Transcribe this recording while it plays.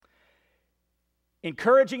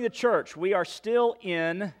Encouraging the church. We are still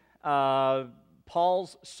in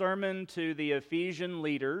Paul's sermon to the Ephesian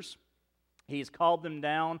leaders. He's called them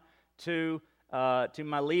down to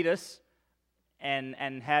Miletus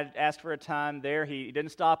and had asked for a time there. He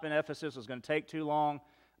didn't stop in Ephesus. It was going to take too long.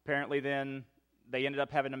 Apparently then they ended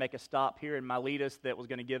up having to make a stop here in Miletus that was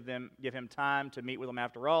going to give him time to meet with them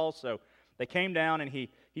after all. So they came down and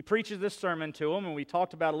he preaches this sermon to them, and we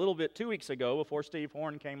talked about a little bit 2 weeks ago before Steve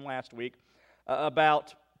Horn came last week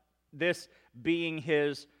about this being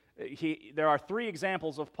his. There are 3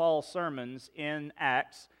 examples of Paul's sermons in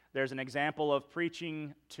Acts. There's an example of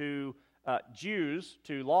preaching to Jews,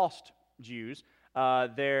 to lost Jews.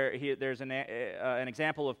 There's an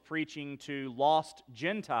example of preaching to lost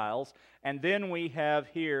Gentiles. And then we have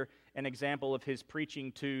here an example of his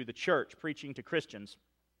preaching to the church, preaching to Christians.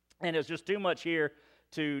 And it's just too much here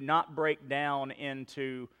to not break down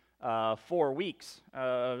into 4 weeks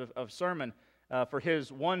of sermon for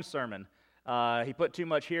his one sermon. He put too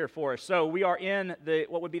much here for us. So we are in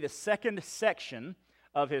what would be the second section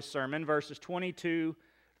of his sermon, verses 22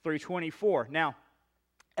 through 24. Now,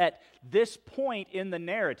 at this point in the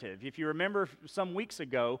narrative, if you remember some weeks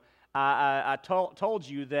ago, I told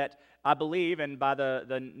you that I believe, and by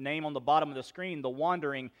the name on the bottom of the screen, the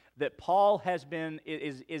wandering, that Paul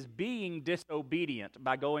is being disobedient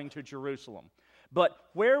by going to Jerusalem. But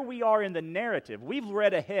where we are in the narrative, we've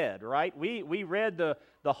read ahead, right? We read the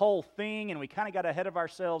whole thing, and we kind of got ahead of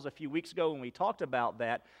ourselves a few weeks ago when we talked about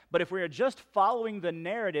that. But if we are just following the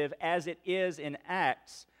narrative as it is in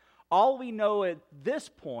Acts, all we know at this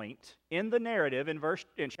point in the narrative,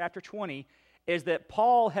 in chapter 20, is that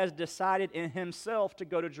Paul has decided in himself to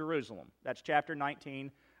go to Jerusalem. That's chapter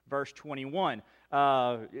 19, verse 21.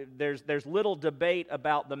 There's little debate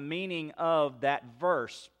about the meaning of that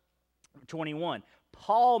verse. 21.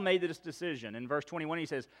 Paul made this decision. In verse 21, he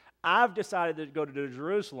says, I've decided to go to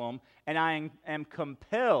Jerusalem, and I am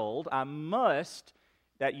compelled, I must,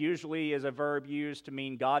 that usually is a verb used to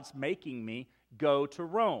mean God's making me, go to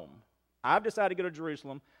Rome. I've decided to go to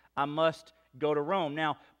Jerusalem, I must go to Rome.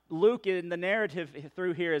 Now, Luke in the narrative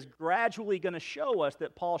through here is gradually going to show us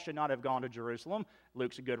that Paul should not have gone to Jerusalem.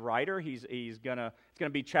 Luke's a good writer. It's going to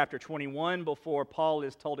be chapter 21 before Paul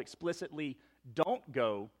is told explicitly, don't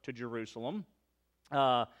go to Jerusalem.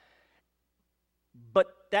 But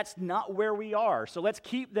that's not where we are. So let's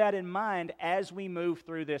keep that in mind as we move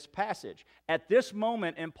through this passage. At this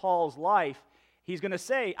moment in Paul's life, he's going to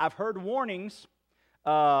say, I've heard warnings.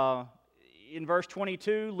 In verse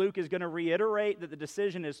 22, Luke is going to reiterate that the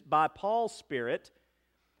decision is by Paul's Spirit.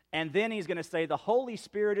 And then he's going to say the Holy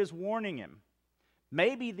Spirit is warning him.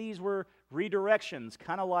 Maybe these were redirections,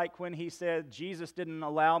 kind of like when he said, Jesus didn't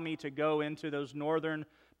allow me to go into those northern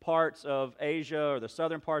parts of Asia or the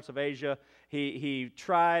southern parts of Asia. He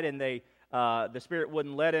tried, and the Spirit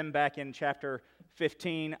wouldn't let him back in chapter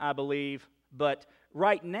 15, I believe. But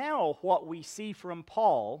right now, what we see from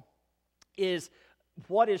Paul is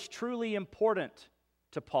what is truly important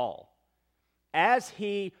to Paul. As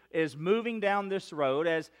he is moving down this road,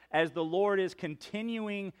 as the Lord is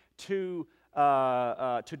continuing to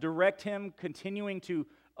direct him, continuing to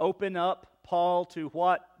open up Paul to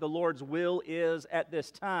what the Lord's will is at this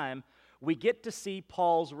time, we get to see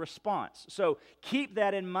Paul's response. So keep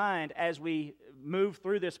that in mind as we move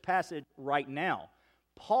through this passage right now.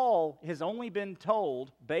 Paul has only been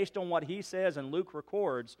told, based on what he says and Luke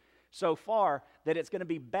records so far, that it's going to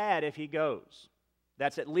be bad if he goes.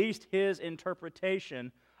 That's at least his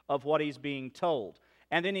interpretation of what he's being told.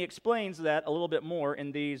 And then he explains that a little bit more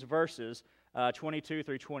in these verses, 22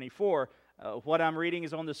 through 24. What I'm reading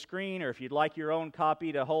is on the screen, or if you'd like your own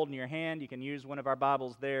copy to hold in your hand, you can use one of our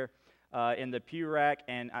Bibles there in the pew rack.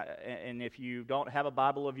 And if you don't have a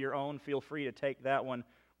Bible of your own, feel free to take that one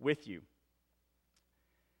with you.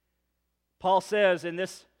 Paul says in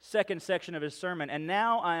this second section of his sermon, and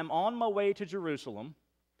now I am on my way to Jerusalem,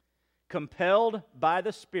 compelled by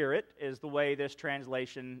the Spirit, is the way this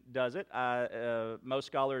translation does it. Most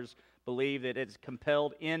scholars believe that it's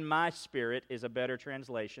compelled in my spirit is a better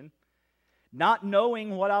translation. Not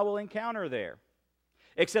knowing what I will encounter there,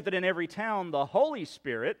 except that in every town the Holy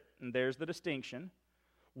Spirit, and there's the distinction,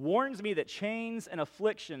 warns me that chains and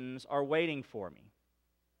afflictions are waiting for me.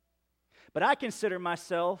 But I consider my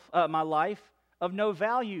life of no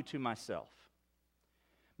value to myself.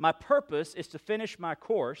 My purpose is to finish my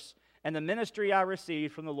course and the ministry I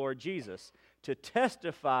received from the Lord Jesus, to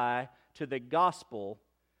testify to the gospel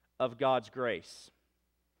of God's grace.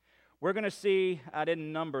 We're going to see, I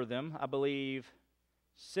didn't number them, I believe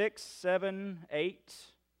 6, 7, 8,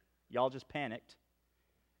 y'all just panicked,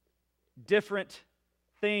 different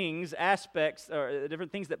things, aspects, or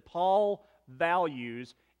different things that Paul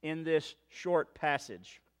values in this short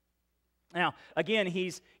passage. Now, again,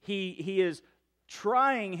 he is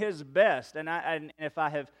trying his best, and if I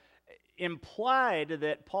have implied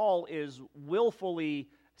that Paul is willfully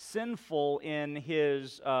sinful in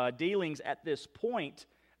his dealings at this point,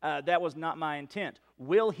 that was not my intent.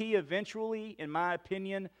 Will he eventually, in my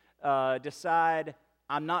opinion, decide,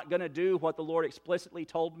 I'm not going to do what the Lord explicitly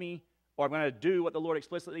told me, or I'm going to do what the Lord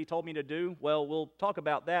explicitly told me to do? Well, we'll talk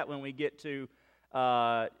about that when we get to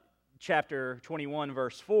chapter 21,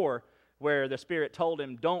 verse 4, where the Spirit told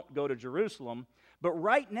him, don't go to Jerusalem. But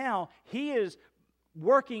right now, he is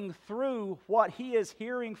working through what he is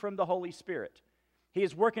hearing from the Holy Spirit. He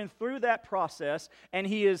is working through that process, and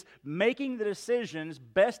he is making the decisions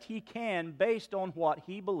best he can based on what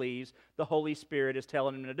he believes the Holy Spirit is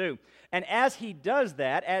telling him to do. And as he does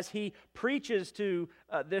that, as he preaches to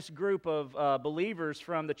this group of believers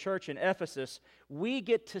from the church in Ephesus, we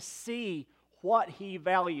get to see what he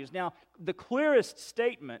values. Now, the clearest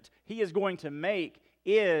statement he is going to make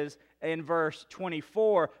is in verse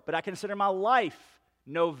 24, but I consider my life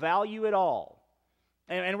no value at all.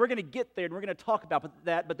 And we're going to get there, and we're going to talk about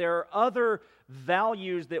that, but there are other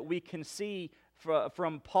values that we can see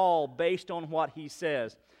from Paul based on what he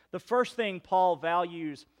says. The first thing Paul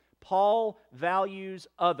values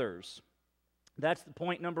others. That's the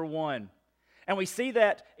point number one. And we see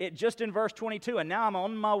that just in verse 22, and now I'm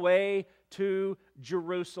on my way to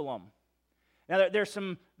Jerusalem. Now, there's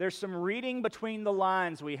some reading between the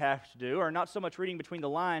lines we have to do, or not so much reading between the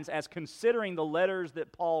lines as considering the letters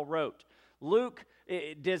that Paul wrote. Luke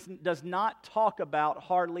does not talk about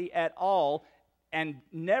hardly at all, and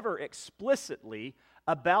never explicitly,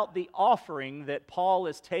 about the offering that Paul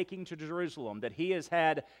is taking to Jerusalem, that he has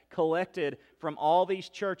had collected from all these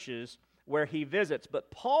churches where he visits. But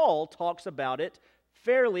Paul talks about it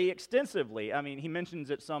fairly extensively. I mean, he mentions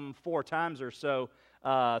it some 4 times or so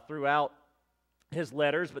throughout his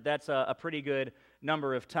letters, but that's a pretty good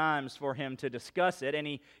number of times for him to discuss it. And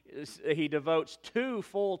he devotes 2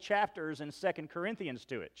 full chapters in 2 Corinthians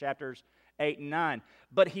to it, chapters 8 and 9.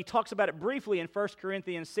 But he talks about it briefly in 1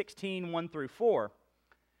 Corinthians 16, 1 through 4.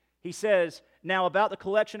 He says, now about the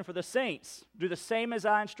collection for the saints, do the same as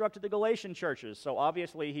I instructed the Galatian churches. So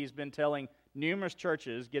obviously he's been telling numerous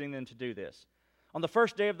churches, getting them to do this. On the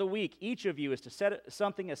first day of the week, each of you is to set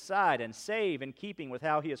something aside and save in keeping with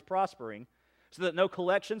how he is prospering, so that no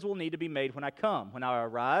collections will need to be made when I come. When I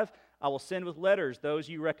arrive, I will send with letters those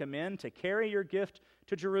you recommend to carry your gift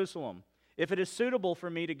to Jerusalem. If it is suitable for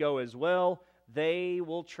me to go as well, they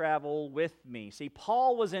will travel with me. See,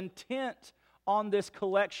 Paul was intent on this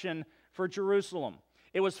collection for Jerusalem.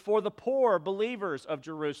 It was for the poor believers of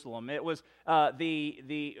Jerusalem. It was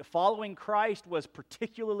the following Christ was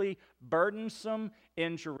particularly burdensome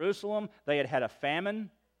in Jerusalem. They had had a famine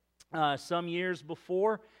some years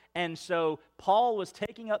before. And so Paul was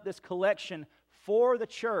taking up this collection for the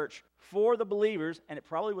church, for the believers, and it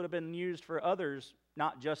probably would have been used for others,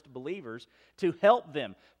 not just believers, to help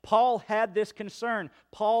them. Paul had this concern.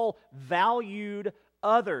 Paul valued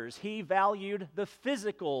others. He valued the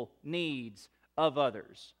physical needs of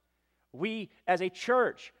others. We, as a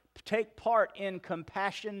church, take part in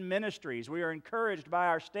compassion ministries. We are encouraged by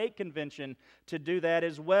our state convention to do that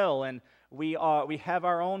as well. And we have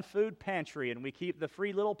our own food pantry, and we keep the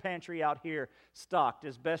free little pantry out here stocked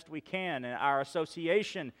as best we can. And our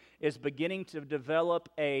association is beginning to develop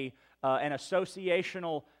an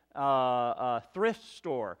associational thrift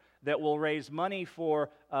store that will raise money for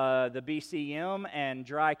the BCM and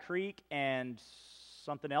Dry Creek and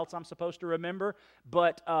something else I'm supposed to remember.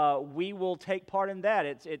 But we will take part in that.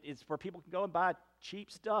 It's where people can go and buy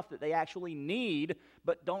cheap stuff that they actually need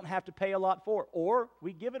but don't have to pay a lot for, or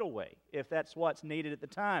we give it away if that's what's needed at the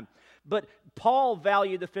time. But Paul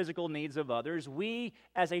valued the physical needs of others. We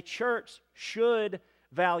as a church should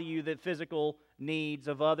value the physical needs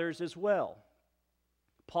of others as well.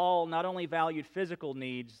 Paul not only valued physical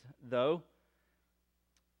needs, though,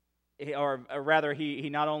 or rather he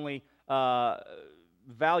not only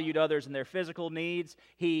valued others in their physical needs,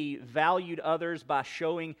 he valued others by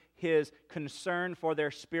showing his concern for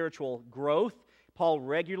their spiritual growth. Paul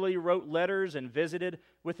regularly wrote letters and visited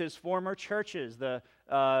with his former churches. The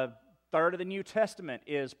third of the New Testament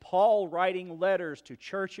is Paul writing letters to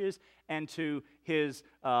churches and to his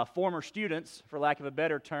former students, for lack of a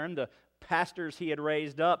better term, the pastors he had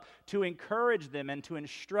raised up, to encourage them and to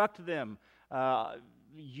instruct them,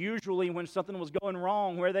 usually when something was going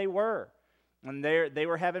wrong where they were. And they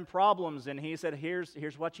were having problems, and he said,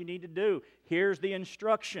 here's what you need to do. Here's the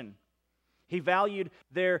instruction. He valued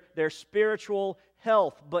their spiritual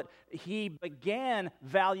health, but he began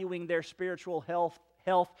valuing their spiritual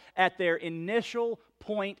health at their initial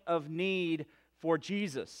point of need for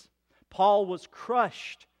Jesus. Paul was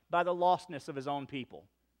crushed by the lostness of his own people.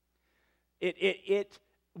 It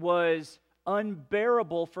was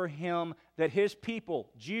unbearable for him that his people,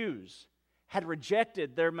 Jews, had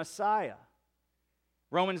rejected their Messiah.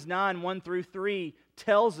 Romans 9, 1 through 3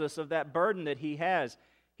 tells us of that burden that he has.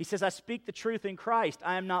 He says, I speak the truth in Christ.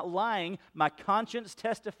 I am not lying. My conscience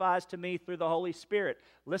testifies to me through the Holy Spirit.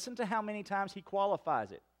 Listen to how many times he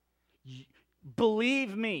qualifies it.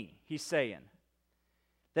 Believe me, he's saying,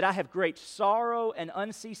 that I have great sorrow and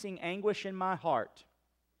unceasing anguish in my heart.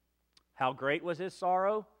 How great was his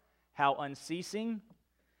sorrow? How unceasing?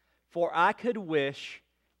 For I could wish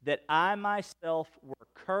that I myself were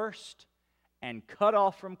cursed and cut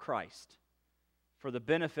off from Christ for the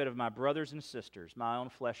benefit of my brothers and sisters, my own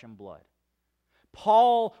flesh and blood.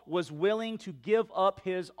 Paul was willing to give up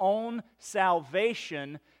his own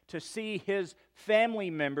salvation to see his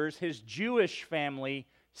family members, his Jewish family,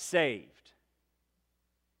 saved.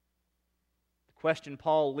 The question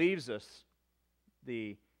Paul leaves us,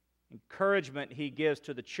 the encouragement he gives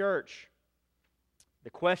to the church,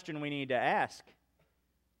 the question we need to ask,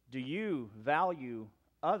 do you value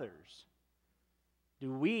others?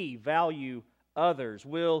 Do we value others?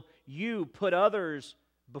 Will you put others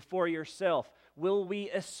before yourself? Will we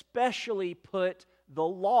especially put the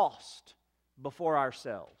lost before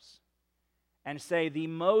ourselves and say the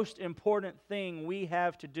most important thing we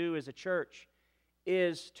have to do as a church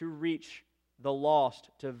is to reach the lost,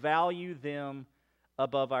 to value them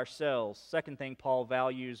above ourselves? Second thing Paul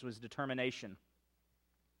values was determination.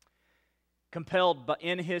 Compelled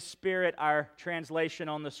in his Spirit, our translation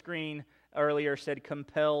on the screen earlier said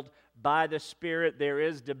compelled by the Spirit. There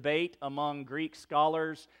is debate among Greek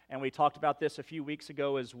scholars, and we talked about this a few weeks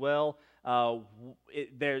ago as well.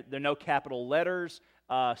 There are no capital letters.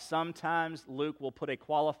 Sometimes Luke will put a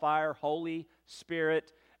qualifier, Holy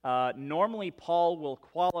Spirit. Normally Paul will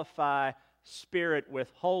qualify Spirit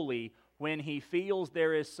with Holy when he feels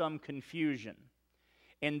there is some confusion.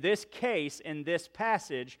 In this case, in this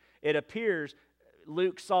passage, it appears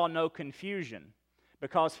Luke saw no confusion,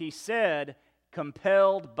 because he said,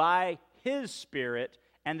 compelled by his Spirit,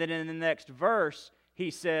 and then in the next verse,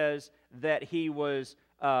 he says that he was,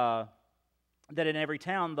 that in every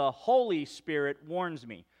town the Holy Spirit warns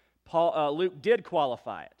me. Luke did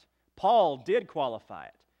qualify it. Paul did qualify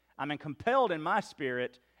it. I'm compelled in my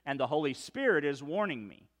spirit, and the Holy Spirit is warning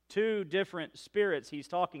me. Two different spirits he's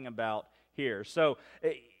talking about here. So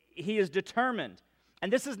he is determined.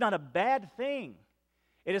 And this is not a bad thing.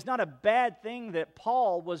 It is not a bad thing that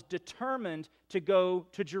Paul was determined to go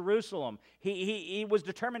to Jerusalem. He was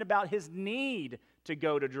determined about his need to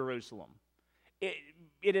go to Jerusalem.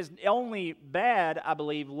 It is only bad, I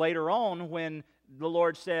believe, later on when the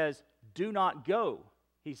Lord says, do not go,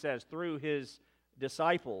 he says, through his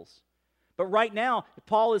disciples. But right now,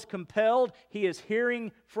 Paul is compelled. He is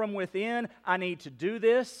hearing from within, I need to do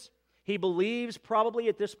this. He believes probably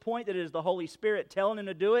at this point that it is the Holy Spirit telling him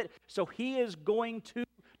to do it, so he is going to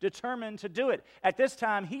determine to do it. At this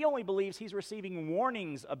time, he only believes he's receiving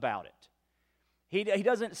warnings about it. He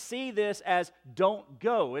doesn't see this as don't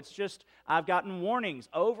go. It's just, I've gotten warnings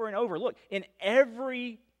over and over. Look, in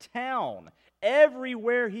every town,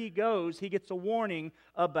 everywhere he goes, he gets a warning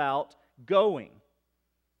about going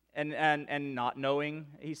and not knowing,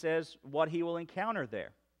 he says, what he will encounter there.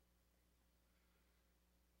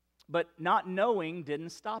 But not knowing didn't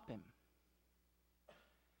stop him.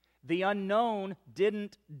 The unknown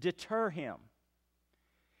didn't deter him.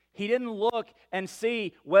 He didn't look and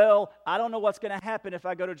see, well, I don't know what's going to happen if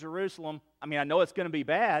I go to Jerusalem. I mean, I know it's going to be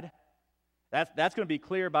bad. That's going to be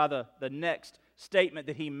clear by the next statement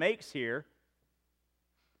that he makes here.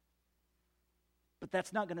 But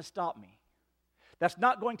that's not going to stop me. That's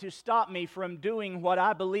not going to stop me from doing what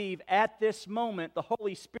I believe at this moment the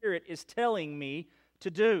Holy Spirit is telling me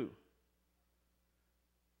to do.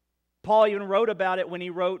 Paul even wrote about it when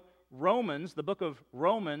he wrote Romans, the book of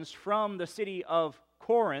Romans, from the city of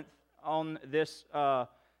Corinth on this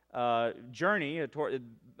journey,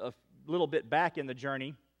 a little bit back in the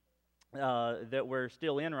journey that we're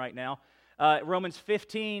still in right now. Romans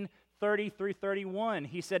 15, 30 through 31.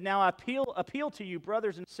 He said, now I appeal to you,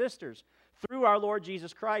 brothers and sisters, through our Lord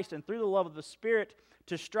Jesus Christ and through the love of the Spirit,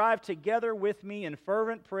 to strive together with me in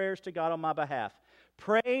fervent prayers to God on my behalf.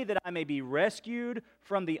 Pray that I may be rescued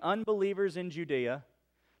from the unbelievers in Judea,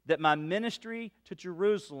 that my ministry to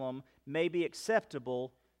Jerusalem may be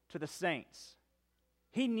acceptable to the saints.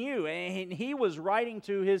 He knew, and he was writing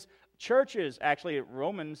to his churches. Actually, at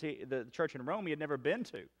Romans, the church in Rome he had never been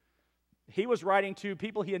to. He was writing to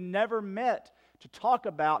people he had never met to talk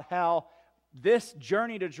about how this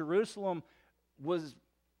journey to Jerusalem was,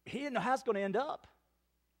 he didn't know how it's going to end up.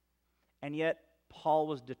 And yet, Paul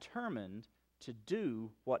was determined to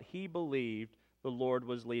do what he believed the Lord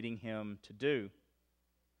was leading him to do.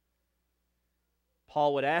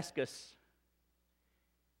 Paul would ask us,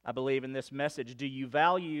 I believe in this message, do you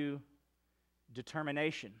value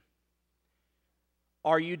determination?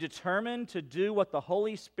 Are you determined to do what the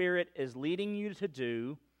Holy Spirit is leading you to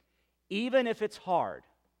do, even if it's hard?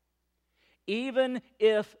 Even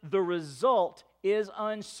if the result is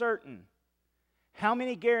uncertain? How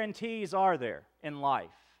many guarantees are there in life?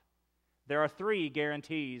 There are 3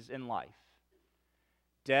 guarantees in life: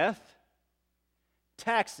 death,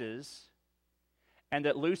 taxes, and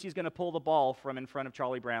that Lucy's going to pull the ball from in front of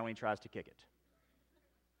Charlie Brown when he tries to kick it.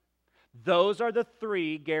 Those are the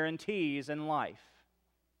 3 guarantees in life.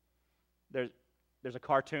 There's a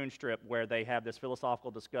cartoon strip where they have this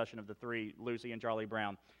philosophical discussion of the 3, Lucy and Charlie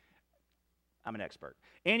Brown. I'm an expert.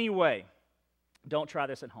 Anyway, don't try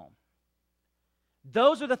this at home.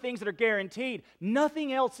 Those are the things that are guaranteed.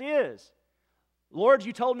 Nothing else is. Lord,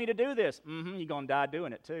 you told me to do this. You're going to die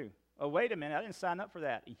doing it too. Oh, wait a minute, I didn't sign up for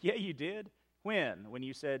that. Yeah, you did. When? When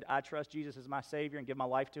you said, I trust Jesus as my Savior and give my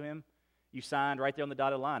life to Him? You signed right there on the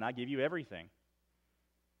dotted line. I give you everything.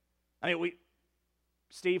 I mean,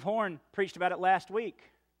 Steve Horn preached about it last week.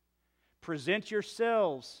 Present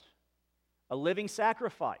yourselves a living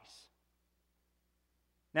sacrifice.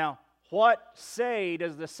 Now, what say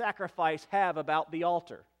does the sacrifice have about the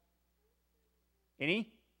altar?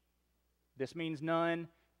 Any? This means none.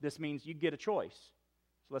 This means you get a choice.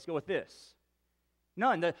 So let's go with this.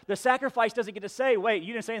 None. The sacrifice doesn't get to say, wait,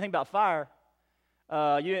 you didn't say anything about fire.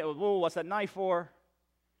 What's that knife for?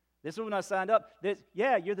 This is when I signed up.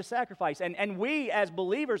 You're the sacrifice. And we as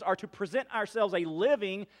believers are to present ourselves a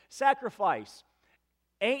living sacrifice.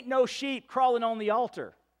 Ain't no sheep crawling on the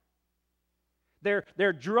altar.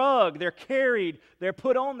 They're drugged, they're carried, they're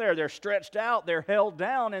put on there, they're stretched out, they're held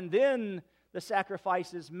down, and then the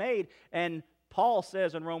sacrifice is made. And Paul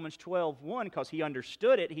says in Romans 12:1, because he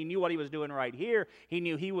understood it, he knew what he was doing right here, he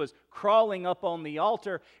knew he was crawling up on the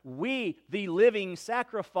altar. We, the living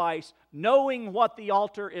sacrifice, knowing what the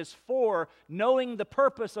altar is for, knowing the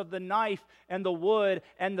purpose of the knife and the wood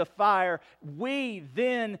and the fire, we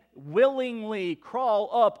then willingly crawl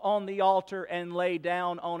up on the altar and lay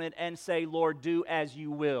down on it and say, Lord, do as you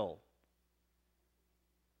will.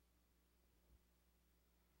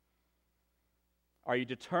 Are you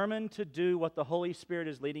determined to do what the Holy Spirit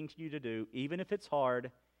is leading you to do, even if it's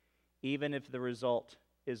hard, even if the result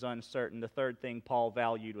is uncertain? The third thing Paul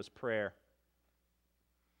valued was prayer.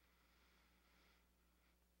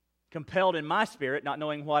 Compelled in my spirit, not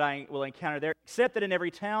knowing what I will encounter there, except that in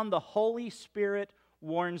every town the Holy Spirit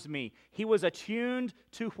warns me. He was attuned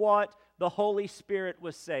to what the Holy Spirit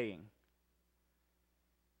was saying.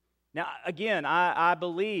 Now, again, I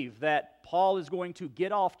believe that Paul is going to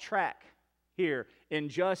get off track here in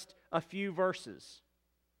just a few verses.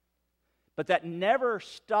 But that never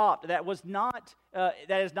stopped. That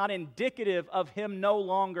is not indicative of him no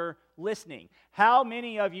longer listening. How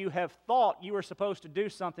many of you have thought you were supposed to do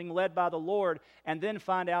something led by the Lord and then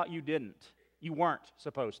find out you didn't? You weren't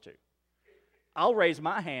supposed to. I'll raise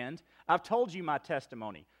my hand. I've told you my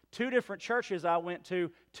testimony. 2 different churches I went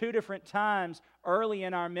to 2 different times early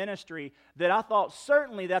in our ministry that I thought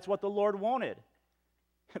certainly that's what the Lord wanted.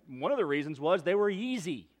 One of the reasons was they were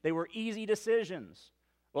easy. They were easy decisions.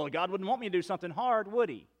 Well, God wouldn't want me to do something hard, would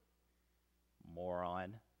He?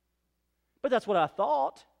 Moron. But that's what I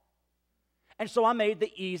thought. And so I made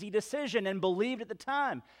the easy decision and believed at the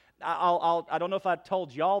time. I don't know if I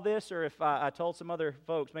told y'all this or if I told some other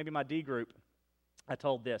folks, maybe my D group, I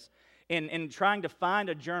told this. In trying to find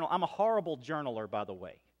a journal, I'm a horrible journaler, by the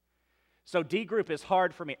way. So D group is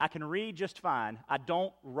hard for me. I can read just fine. I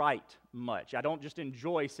don't write much. I don't just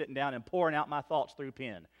enjoy sitting down and pouring out my thoughts through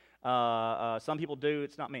pen. Some people do.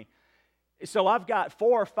 It's not me. So I've got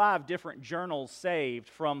 4 or 5 different journals saved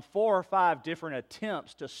from 4 or 5 different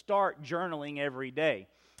attempts to start journaling every day.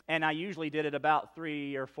 And I usually did it about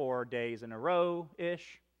 3 or 4 days in a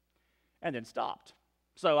row-ish and then stopped.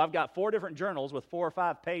 So I've got 4 different journals with 4 or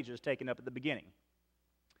 5 pages taken up at the beginning.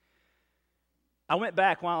 I went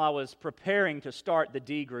back while I was preparing to start the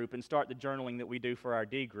D group and start the journaling that we do for our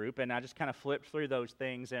D group, and I just kind of flipped through those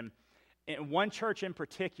things. And in one church in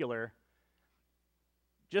particular,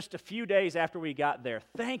 just a few days after we got there,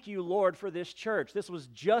 thank you, Lord, for this church. This was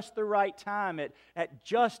just the right time at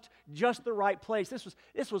just the right place.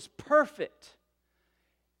 This was perfect.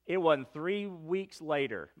 It wasn't 3 weeks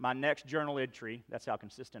later, my next journal entry, that's how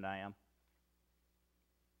consistent I am.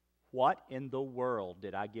 what in the world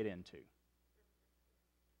did I get into?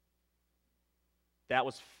 That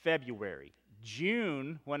was February.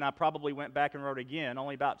 June, when I probably went back and wrote again,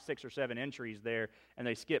 only about 6 or 7 entries there, and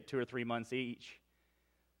they skipped 2 or 3 months each.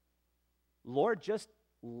 Lord, just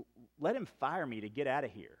let him fire me to get out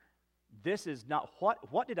of here. This is not,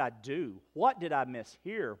 what did I do? What did I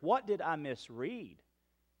mishear? What did I misread?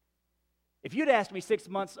 If you'd asked me 6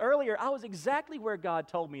 months earlier, I was exactly where God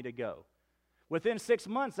told me to go. Within 6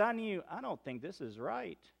 months, I knew, I don't think this is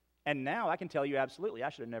right. And now I can tell you absolutely, I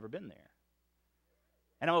should have never been there.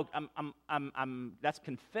 And that's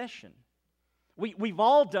confession. We've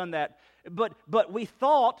all done that, but we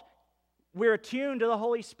thought we're attuned to the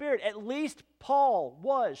Holy Spirit. At least Paul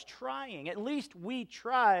was trying. At least we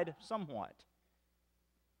tried somewhat.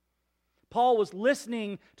 Paul was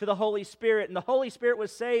listening to the Holy Spirit, and the Holy Spirit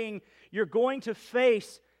was saying, you're going to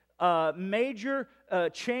face major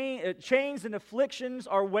chains and afflictions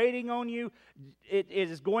are waiting on you. It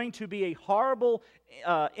is going to be a horrible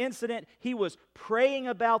incident. He was praying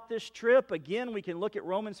about this trip. Again, we can look at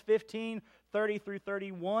Romans 15, 30 through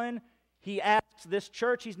 31. He asks this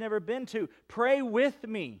church he's never been to, pray with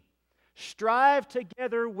me. Strive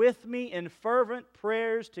together with me in fervent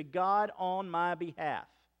prayers to God on my behalf.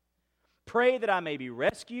 Pray that I may be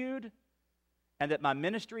rescued and that my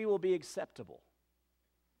ministry will be acceptable.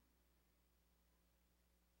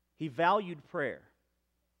 He valued prayer.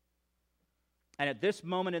 And at this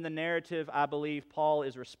moment in the narrative, I believe Paul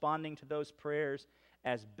is responding to those prayers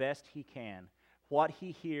as best he can. What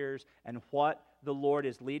he hears and what the Lord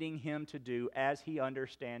is leading him to do as he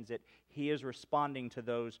understands it, he is responding to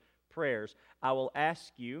those prayers. I will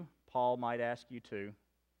ask you, Paul might ask you too,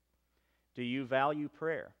 do you value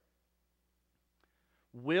prayer?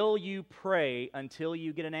 Will you pray until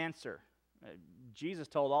you get an answer? Jesus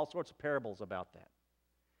told all sorts of parables about that.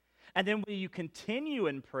 And then will you continue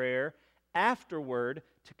in prayer afterward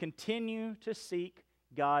to continue to seek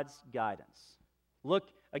God's guidance? Look,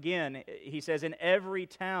 again, he says, in every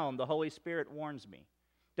town the Holy Spirit warns me.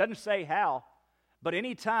 Doesn't say how, but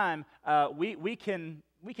anytime we can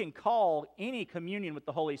call any communion with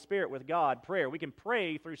the Holy Spirit, with God, prayer. We can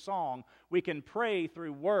pray through song. We can pray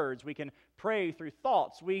through words. We can pray through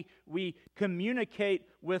thoughts. We communicate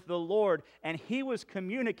with the Lord. And he was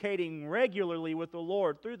communicating regularly with the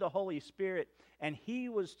Lord through the Holy Spirit. And he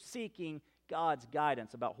was seeking God's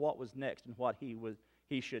guidance about what was next and what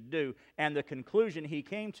he should do. And the conclusion he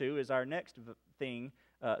came to is our next thing,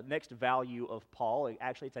 next value of Paul.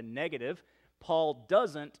 Actually, it's a negative. Paul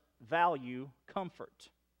doesn't value comfort.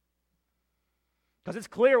 Because it's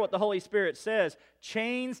clear what the Holy Spirit says.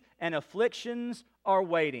 Chains and afflictions are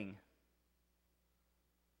waiting.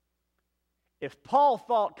 If Paul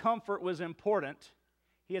thought comfort was important,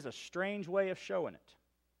 he has a strange way of showing it.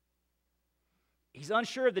 He's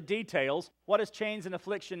unsure of the details. What does chains and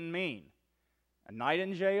affliction mean? A night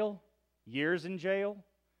in jail? Years in jail?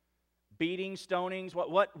 Beating, stonings?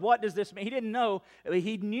 What does this mean? He didn't know.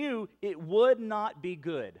 He knew it would not be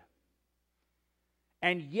good.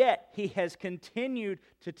 And yet, he has continued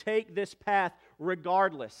to take this path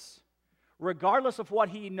regardless. Regardless of what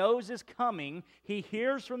he knows is coming, he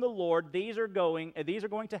hears from the Lord, these are going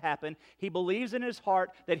to happen. He believes in his heart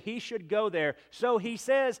that he should go there. So he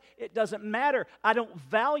says, it doesn't matter. I don't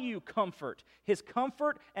value comfort. His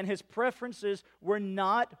comfort and his preferences were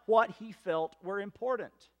not what he felt were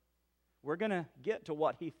important. We're going to get to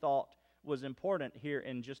what he thought was important here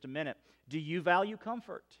in just a minute. Do you value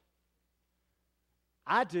comfort?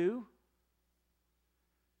 I do.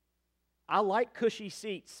 I like cushy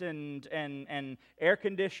seats and air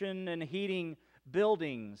conditioned and heating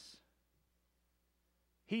buildings.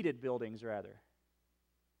 Heated buildings, rather.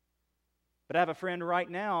 But I have a friend right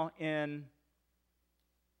now in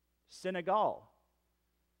Senegal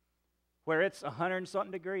where it's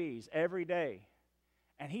 100-something degrees every day.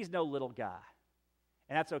 And he's no little guy.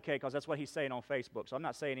 And that's okay because that's what he's saying on Facebook. So I'm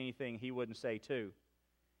not saying anything he wouldn't say too.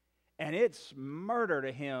 And it's murder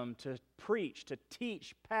to him to preach, to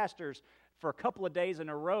teach pastors for a couple of days in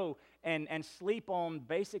a row and sleep on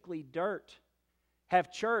basically dirt.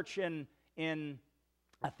 Have church in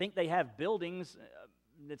I think they have buildings.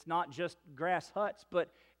 It's not just grass huts,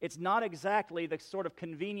 but it's not exactly the sort of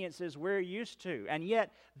conveniences we're used to. And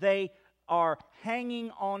yet they are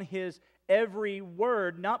hanging on his every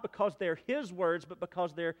word, not because they're his words, but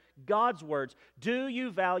because they're God's words. Do you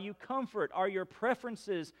value comfort? Are your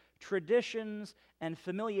preferences, traditions, and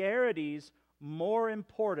familiarities more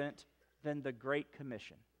important than the Great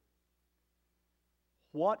Commission?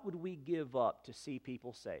 What would we give up to see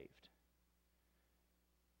people saved?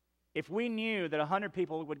 If we knew that 100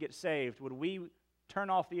 people would get saved, would we turn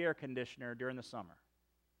off the air conditioner during the summer?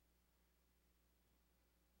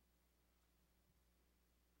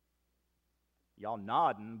 Y'all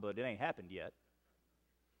nodding, but it ain't happened yet.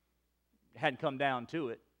 It hadn't come down to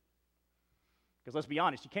it. Because let's be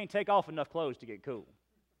honest, you can't take off enough clothes to get cool.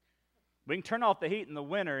 We can turn off the heat in the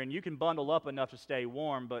winter and you can bundle up enough to stay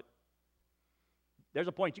warm, but there's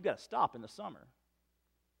a point you got to stop in the summer.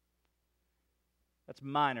 That's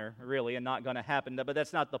minor, really, and not going to happen, but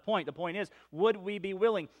that's not the point. The point is, would we be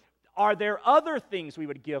willing? Are there other things we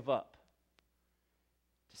would give up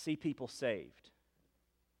to see people saved?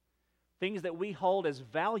 Things that we hold as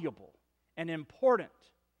valuable and important,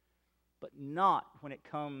 but not when it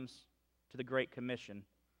comes to the Great Commission.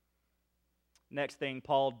 Next thing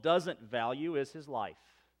Paul doesn't value is his life.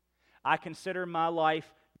 I consider my life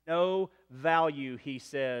no value, he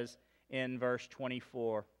says in verse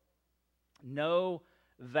 24. No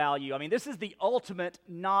value. I mean, this is the ultimate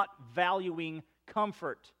not valuing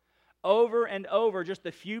comfort. Over and over, just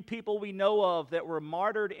the few people we know of that were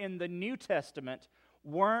martyred in the New Testament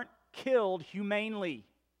weren't killed humanely.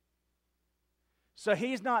 So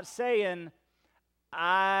he's not saying,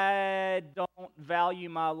 I don't value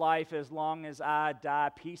my life as long as I die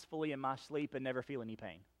peacefully in my sleep and never feel any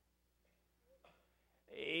pain.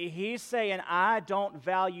 He's saying, I don't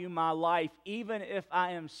value my life even if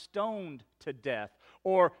I am stoned to death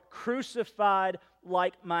or crucified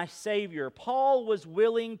like my Savior. Paul was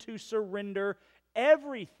willing to surrender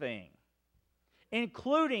everything,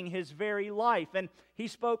 including his very life. And he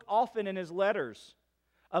spoke often in his letters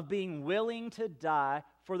of being willing to die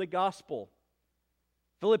for the gospel.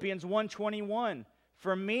 Philippians 1:21,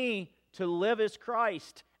 for me to live is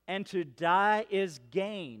Christ and to die is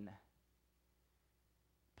gain.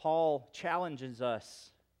 Paul challenges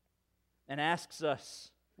us and asks us,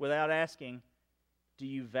 without asking, do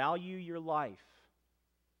you value your life?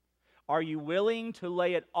 Are you willing to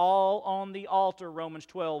lay it all on the altar, Romans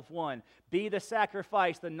 12:1? Be the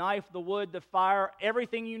sacrifice, the knife, the wood, the fire,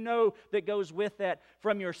 everything you know that goes with that,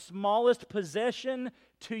 from your smallest possession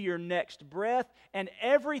to your next breath, and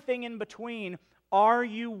everything in between. Are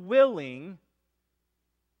you willing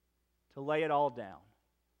to lay it all down?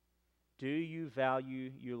 Do you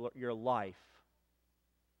value your life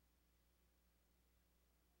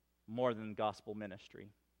more than gospel ministry?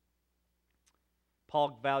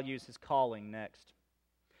 Paul values his calling next.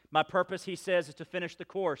 My purpose, he says, is to finish the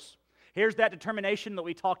course. Here's that determination that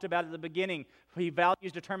we talked about at the beginning. He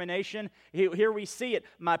values determination. Here we see it.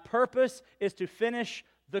 My purpose is to finish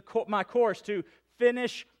my course, to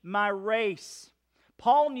finish my race.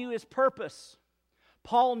 Paul knew his purpose.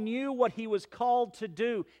 Paul knew what he was called to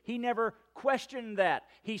do. He never questioned that.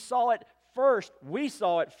 He saw it first. We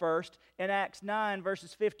saw it first in Acts 9,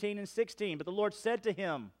 verses 15 and 16. But the Lord said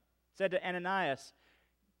to Ananias,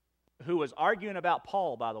 who was arguing about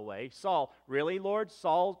Paul, by the way, Saul, really, Lord?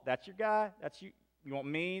 Saul, that's your guy? That's you? You want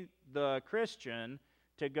me, the Christian,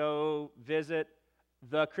 to go visit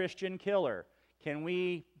the Christian killer? Can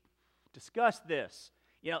we discuss this?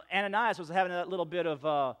 You know, Ananias was having that little bit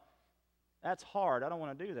of, that's hard. I don't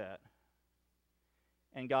want to do that.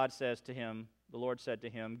 And God says to him, the Lord said to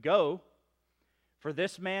him, go, for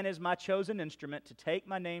this man is my chosen instrument to take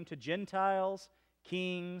my name to Gentiles,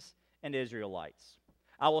 kings, and Israelites.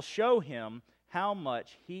 I will show him how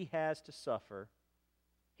much he has to suffer.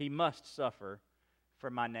 He must suffer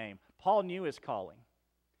for my name. Paul knew his calling.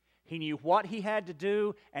 He knew what he had to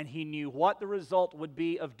do, and he knew what the result would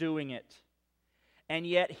be of doing it. And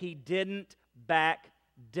yet he didn't back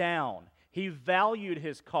down. He valued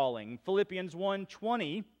his calling. Philippians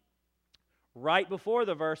 1:20, right before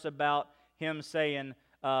the verse about him saying,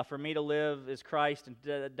 for me to live is Christ and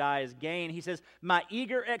to die is gain, he says, my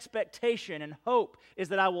eager expectation and hope is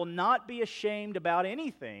that I will not be ashamed about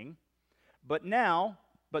anything, but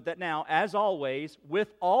that now, as always,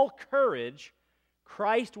 with all courage,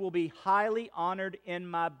 Christ will be highly honored in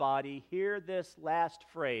my body. Hear this last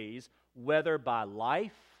phrase, whether by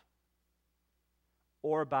life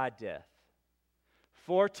or by death.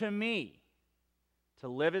 For to me, to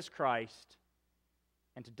live is Christ,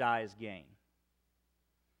 and to die is gain.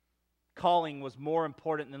 Calling was more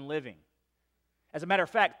important than living. As a matter of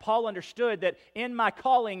fact, Paul understood that in my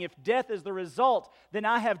calling, if death is the result, then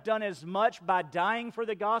I have done as much by dying for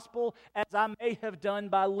the gospel as I may have done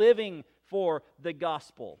by living for the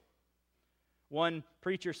gospel. One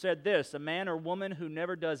preacher said this, a man or woman who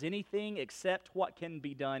never does anything except what can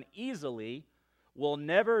be done easily will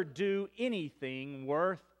never do anything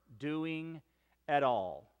worth doing at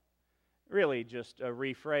all. Really just a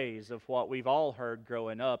rephrase of what we've all heard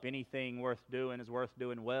growing up. Anything worth doing is worth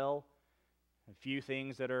doing well. A few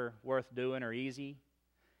things that are worth doing are easy.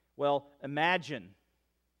 Well, imagine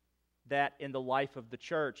that in the life of the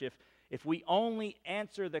church. If we only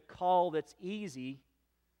answer the call that's easy,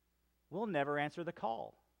 we'll never answer the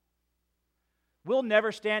call. We'll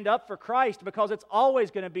never stand up for Christ because it's always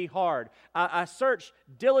going to be hard. I search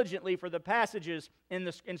diligently for the passages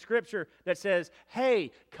in Scripture that says,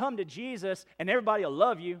 hey, come to Jesus and everybody will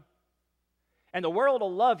love you. And the world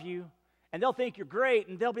will love you. And they'll think you're great.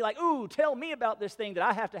 And they'll be like, ooh, tell me about this thing that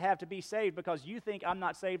I have to be saved because you think I'm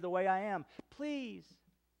not saved the way I am. Please.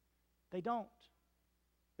 They don't.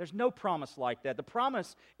 There's no promise like that. The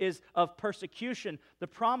promise is of persecution. The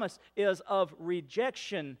promise is of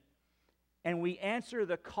rejection. And we answer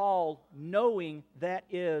the call knowing that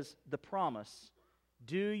is the promise.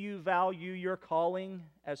 Do you value your calling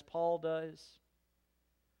as Paul does?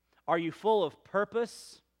 Are you full of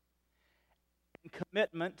purpose and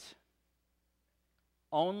commitment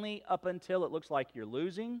only up until it looks like you're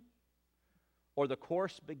losing or the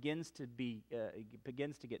course begins to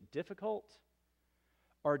get difficult?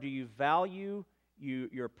 Or do you value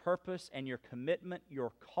your purpose and your commitment,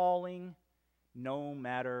 your calling, no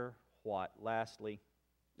matter what? Lastly,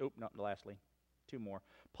 two more.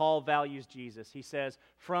 Paul values Jesus. He says,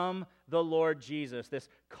 from the Lord Jesus, this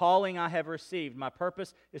calling I have received, my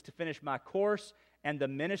purpose is to finish my course and the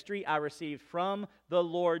ministry I received from the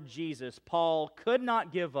Lord Jesus. Paul could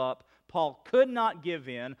not give up. Paul could not give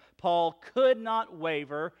in. Paul could not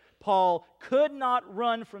waver. Paul could not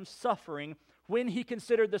run from suffering when he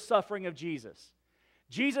considered the suffering of Jesus.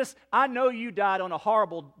 Jesus, I know you died a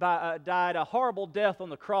horrible death on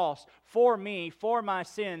the cross for me, for my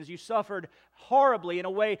sins. You suffered horribly in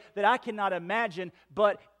a way that I cannot imagine,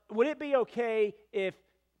 but would it be okay if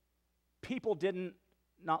people didn't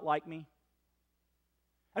not like me?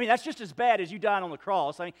 I mean, that's just as bad as you dying on the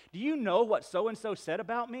cross. I mean, do you know what so-and-so said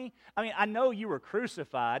about me? I mean, I know you were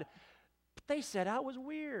crucified, but they said I was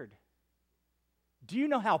weird. Do you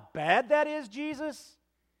know how bad that is, Jesus?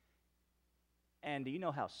 And do you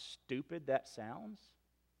know how stupid that sounds?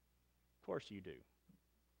 Of course you do.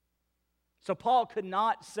 So Paul could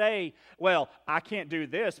not say, well, I can't do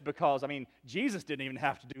this because, Jesus didn't even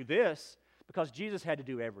have to do this, because Jesus had to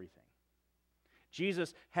do everything.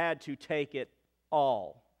 Jesus had to take it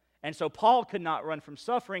all. And so Paul could not run from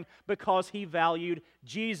suffering because he valued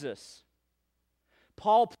Jesus.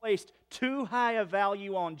 Paul placed too high a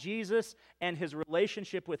value on Jesus and his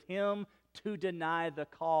relationship with him to deny the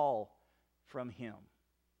call from him.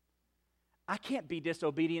 I can't be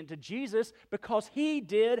disobedient to Jesus because he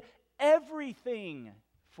did everything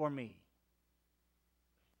for me.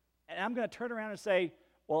 And I'm going to turn around and say,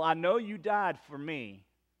 well, I know you died for me,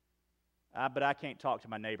 but I can't talk to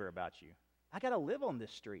my neighbor about you. I got to live on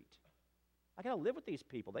this street. I got to live with these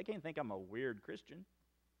people. They can't think I'm a weird Christian.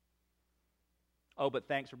 Oh, but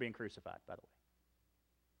thanks for being crucified, by the way.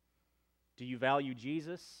 Do you value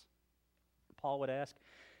Jesus? Paul would ask.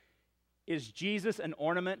 Is Jesus an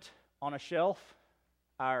ornament on a shelf?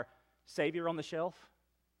 Our Savior on the shelf?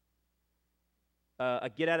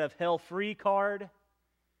 A get-out-of-hell-free card?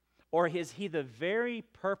 Or is he the very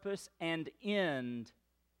purpose and end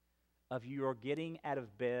of your getting out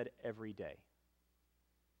of bed every day?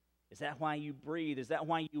 Is that why you breathe? Is that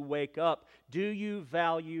why you wake up? Do you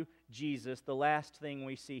value Jesus? The last thing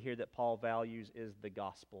we see here that Paul values is the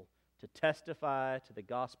gospel, to testify to the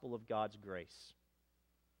gospel of God's grace.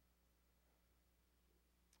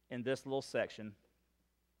 In this little section,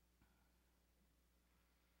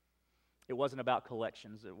 it wasn't about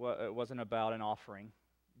collections. It wasn't about an offering.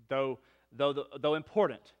 Though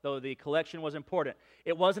important, though the collection was important.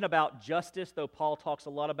 It wasn't about justice, though Paul talks a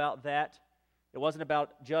lot about that. It wasn't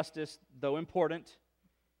about justice, though important.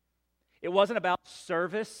 It wasn't about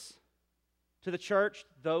service to the church,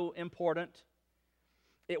 though important.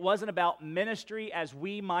 It wasn't about ministry as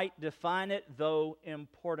we might define it, though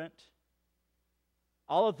important.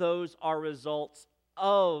 All of those are results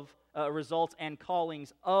and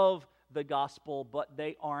callings of the gospel, but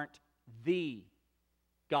they aren't the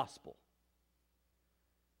gospel.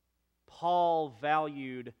 Paul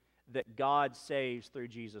valued that God saves through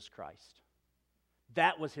Jesus Christ.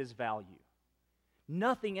 That was his value.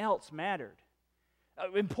 Nothing else mattered.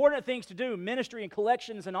 Important things to do, ministry and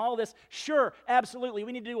collections and all this, sure, absolutely,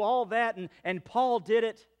 we need to do all that, and Paul did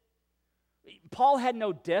it. Paul had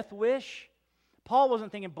no death wish. Paul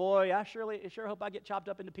wasn't thinking, boy, I sure hope I get chopped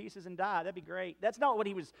up into pieces and die. That'd be great. That's not what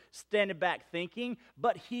he was standing back thinking,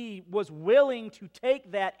 but he was willing to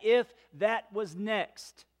take that if that was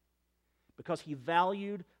next, because he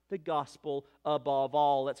valued the gospel above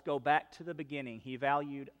all. Let's go back to the beginning. He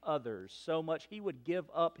valued others so much he would give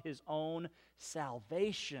up his own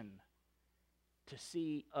salvation to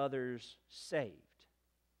see others saved,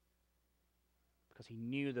 because he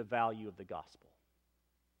knew the value of the gospel.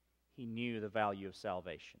 He knew the value of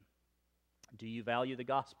salvation. Do you value the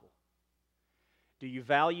gospel? Do you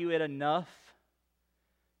value it enough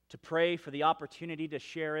to pray for the opportunity to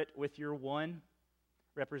share it with your one,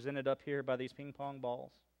 represented up here by these ping pong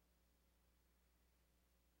balls?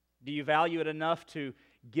 Do you value it enough to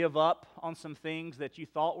give up on some things that you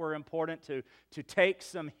thought were important, to take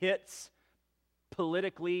some hits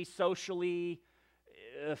politically, socially,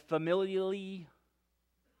 familially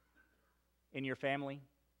in your family?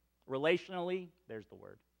 Relationally, there's the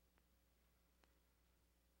word.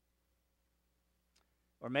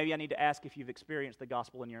 Or maybe I need to ask if you've experienced the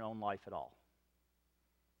gospel in your own life at all.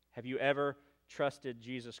 Have you ever trusted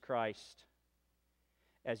Jesus Christ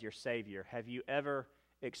as your Savior? Have you ever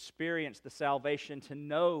experienced the salvation to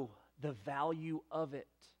know the value of it?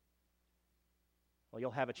 Well,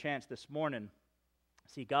 you'll have a chance this morning.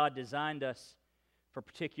 See, God designed us for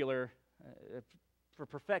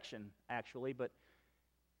perfection, actually, but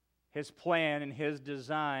His plan and His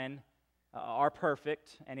design are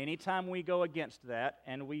perfect, and anytime we go against that,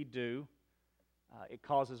 and we do, it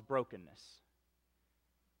causes brokenness.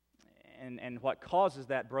 And what causes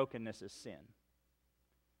that brokenness is sin.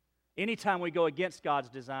 Anytime we go against God's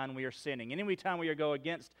design, we are sinning. Anytime we go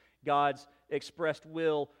against God's expressed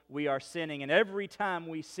will, we are sinning. And every time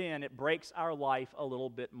we sin, it breaks our life a little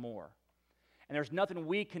bit more. And there's nothing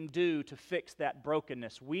we can do to fix that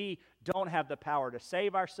brokenness. We don't have the power to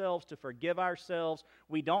save ourselves, to forgive ourselves.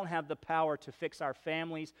 We don't have the power to fix our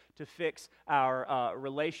families, to fix our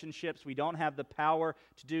relationships. We don't have the power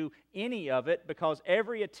to do any of it, because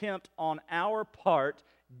every attempt on our part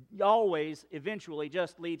always, eventually,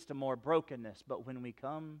 just leads to more brokenness. But when we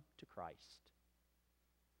come to Christ,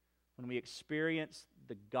 when we experience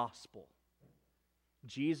the gospel,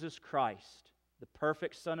 Jesus Christ, the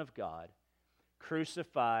perfect Son of God,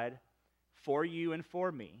 crucified for you and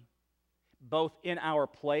for me, both in our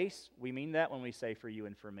place, we mean that when we say for you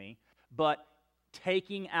and for me, but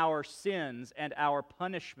taking our sins and our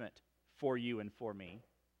punishment for you and for me,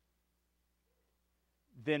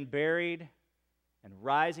 then buried and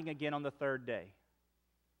rising again on the third day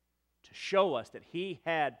to show us that He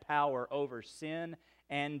had power over sin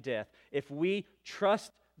and death. If we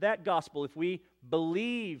trust that gospel, if we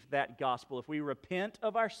believe that gospel, if we repent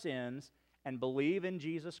of our sins and believe in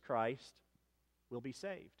Jesus Christ, we'll be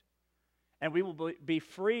saved. And we will be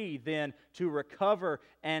free then to recover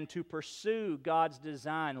and to pursue God's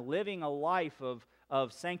design, living a life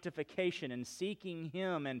of sanctification and seeking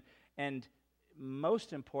Him, and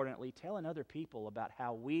most importantly, telling other people about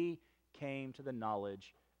how we came to the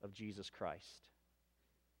knowledge of Jesus Christ.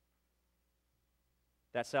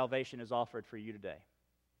 That salvation is offered for you today.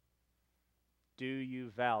 Do you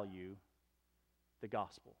value the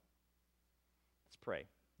gospel? Let's pray.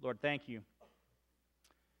 Lord, thank you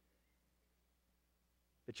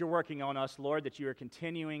that you're working on us, Lord, that you are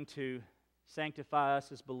continuing to sanctify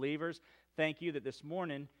us as believers. Thank you that this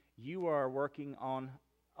morning you are working on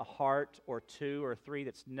a heart or two or three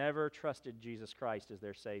that's never trusted Jesus Christ as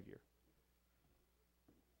their Savior.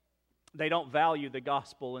 They don't value the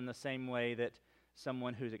gospel in the same way that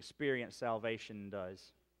someone who's experienced salvation does.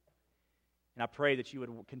 And I pray that you would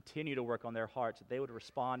continue to work on their hearts, that they would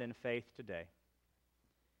respond in faith today.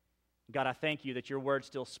 God, I thank you that your word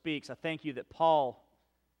still speaks. I thank you that Paul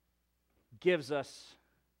gives us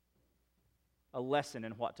a lesson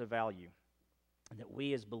in what to value, and that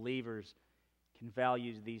we as believers can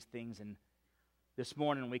value these things. And this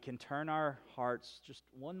morning we can turn our hearts just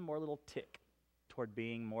one more little tick toward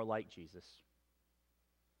being more like Jesus.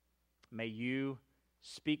 May you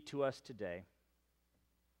speak to us today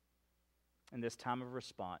in this time of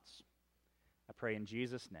response. I pray in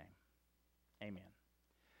Jesus' name. Amen.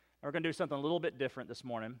 We're going to do something a little bit different this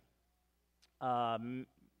morning.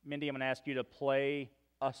 Mindy, I'm going to ask you to play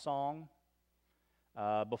a song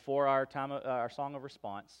before our song of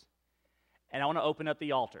response. And I want to open up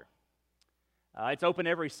the altar. It's open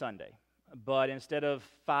every Sunday, but instead of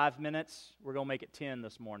 5 minutes, we're going to make it 10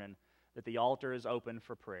 this morning, that the altar is open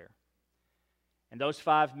for prayer. In those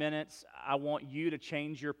 5 minutes, I want you to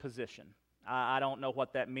change your position. I don't know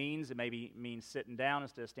what that means. It maybe means sitting down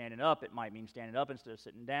instead of standing up. It might mean standing up instead of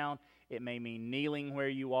sitting down. It may mean kneeling where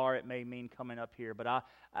you are. It may mean coming up here. But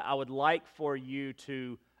I would like for you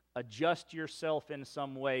to adjust yourself in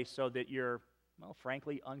some way so that you're, well,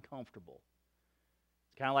 frankly, uncomfortable.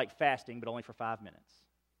 It's kind of like fasting, but only for 5 minutes.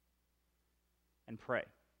 And pray.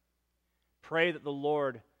 Pray that the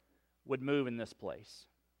Lord would move in this place.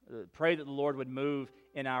 Pray that the Lord would move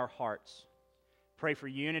in our hearts. Pray for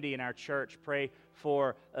unity in our church. Pray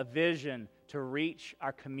for a vision to reach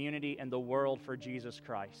our community and the world for Jesus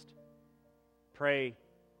Christ. Pray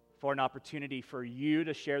for an opportunity for you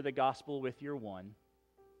to share the gospel with your one.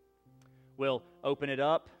 We'll open it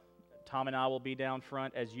up, Tom and I will be down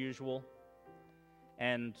front as usual.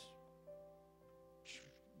 And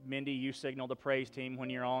Mindy, you signal the praise team when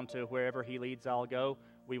you're on to wherever he leads, I'll go.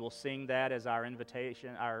 We will sing that as our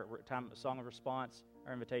invitation, our song of response,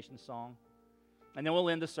 our invitation song. And then we'll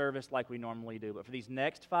end the service like we normally do. But for these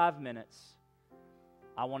next 5 minutes,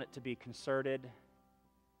 I want it to be concerted,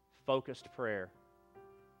 focused prayer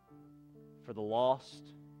for the lost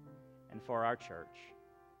and for our church.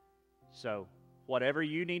 So, whatever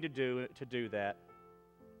you need to do that,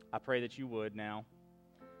 I pray that you would now.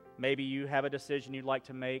 Maybe you have a decision you'd like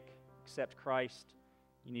to make, accept Christ.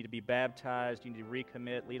 You need to be baptized. You need to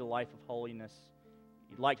recommit, lead a life of holiness.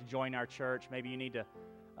 You'd like to join our church. Maybe you need to,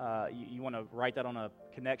 you want to write that on a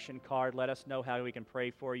connection card. Let us know how we can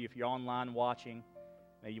pray for you. If you're online watching,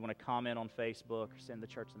 maybe you want to comment on Facebook or send the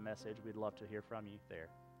church a message. We'd love to hear from you there.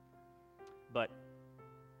 But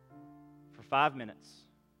for 5 minutes,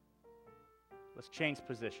 let's change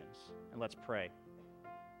positions and let's pray.